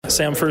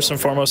Sam, first and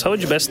foremost, how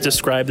would you best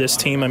describe this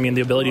team? I mean,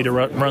 the ability to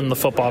run the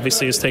football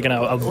obviously has taken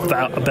a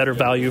better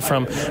value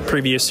from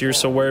previous years.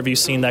 So where have you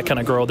seen that kind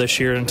of grow this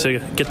year and to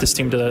get this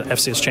team to the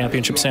FCS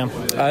championship, Sam?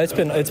 It's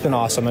been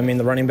awesome. I mean,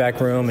 the running back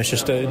room is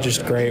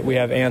just great. We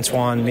have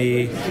Antoine,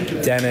 me,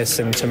 Dennis,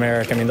 and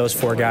Tamarick. I mean, those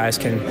 4 guys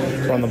can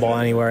run the ball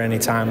anywhere,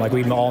 anytime. Like,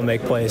 we all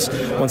make plays.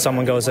 When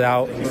someone goes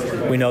out,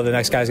 we know the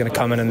next guy's going to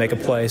come in and make a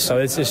play. So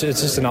it's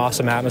just an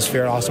awesome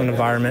atmosphere, awesome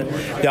environment.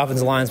 The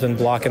offensive line's been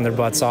blocking their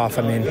butts off.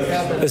 I mean,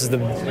 this is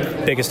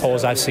the biggest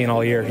holes I've seen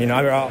all year.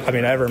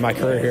 Ever in my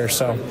career here.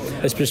 So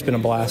it's just been a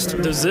blast.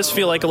 Does this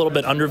feel like a little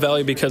bit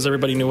undervalued because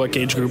everybody knew what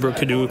Gage Gruber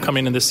could do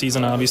coming into this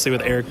season, obviously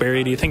with Eric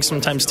Berry? Do you think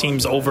sometimes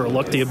teams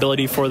overlook the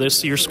ability for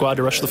this year's squad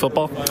to rush the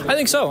football? I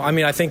think so. I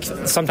mean, I think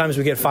sometimes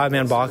we get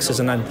 5-man boxes,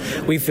 and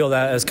then we feel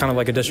that as kind of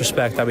like a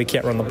disrespect that we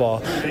can't run the ball.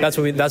 That's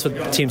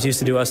what teams used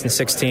to do us in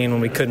 16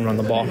 when we couldn't run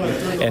the ball,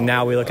 and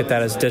now we look at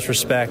that as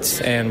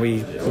disrespect, and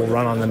we will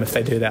run on them if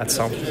they do that.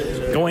 So,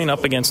 going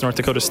up against North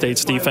Dakota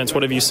State's defense,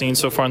 what have you seen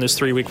so far in this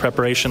 3-week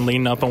preparation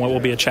leading up, and what will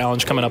be a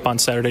challenge coming up on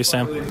Saturday,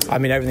 Sam? I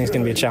mean, everything's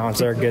going to be a challenge.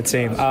 They're a good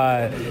team.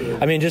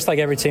 I mean, just like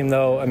every team,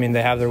 though, I mean,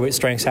 they have their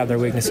strengths, have their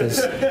weaknesses.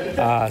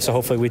 So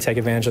hopefully we take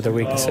advantage of their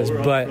weaknesses.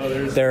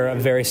 But they're a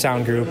very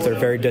sound group. They're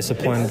very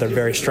disciplined. They're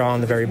very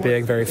strong. They're very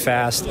big, very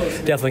fast.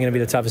 Definitely going to be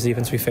the toughest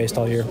defense we faced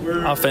all year.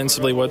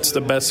 Offensively, what's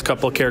the best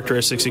couple of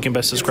characteristics you can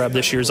best describe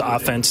this year's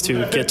offense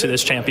to get to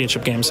this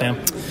championship game, Sam?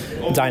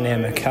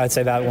 Dynamic. I'd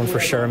say that one for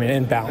sure. I mean,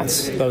 in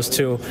balance. Those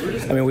two.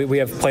 I mean, we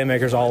have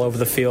playmakers all over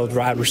the field,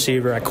 at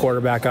receiver, at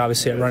quarterback,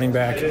 obviously at running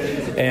back,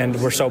 and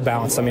we're so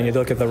balanced. I mean, you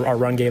look at our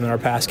run game and our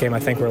pass game, I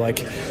think we're like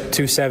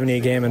 270 a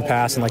game in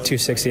pass and like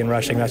 260 in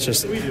rushing.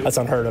 That's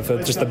unheard of.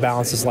 Just the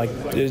balance is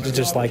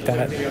just like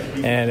that,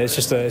 and it's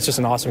just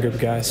an awesome group of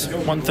guys.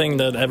 One thing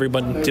that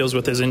everyone deals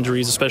with is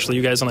injuries, especially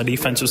you guys on the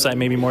defensive side,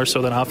 maybe more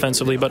so than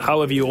offensively. But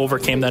how have you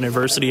overcame that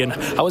adversity, and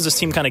how has this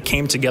team kind of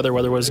came together,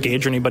 whether it was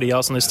Gage or anybody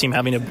else on this team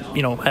having to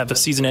have a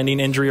season-ending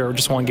injury or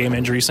just one game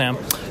injury, Sam?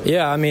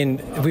 Yeah, I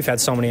mean, we've had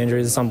so many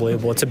injuries. It's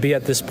unbelievable. To be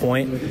at this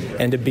point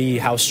and to be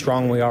how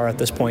strong we are at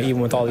this point,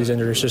 even with all these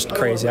injuries, is just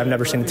crazy. I've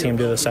never seen a team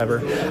do this ever.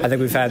 I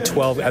think we've had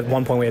 12. At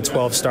one point, we had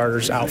 12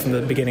 starters out from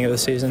the beginning of the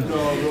season.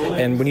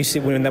 And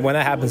when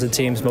that happens to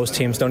teams, most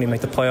teams don't even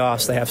make the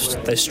playoffs.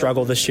 They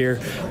struggle this year,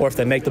 or if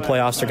they make the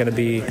playoffs, they're going to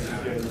be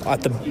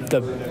at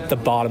the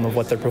bottom of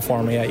what they're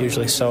performing at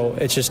usually. So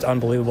it's just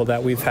unbelievable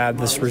that we've had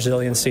this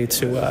resiliency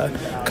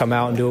to come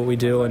out and do what we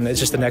do, and it's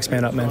just the next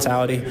man up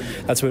mentality.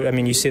 That's what I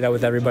mean. You see that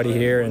with everybody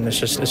here, and it's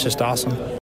just awesome.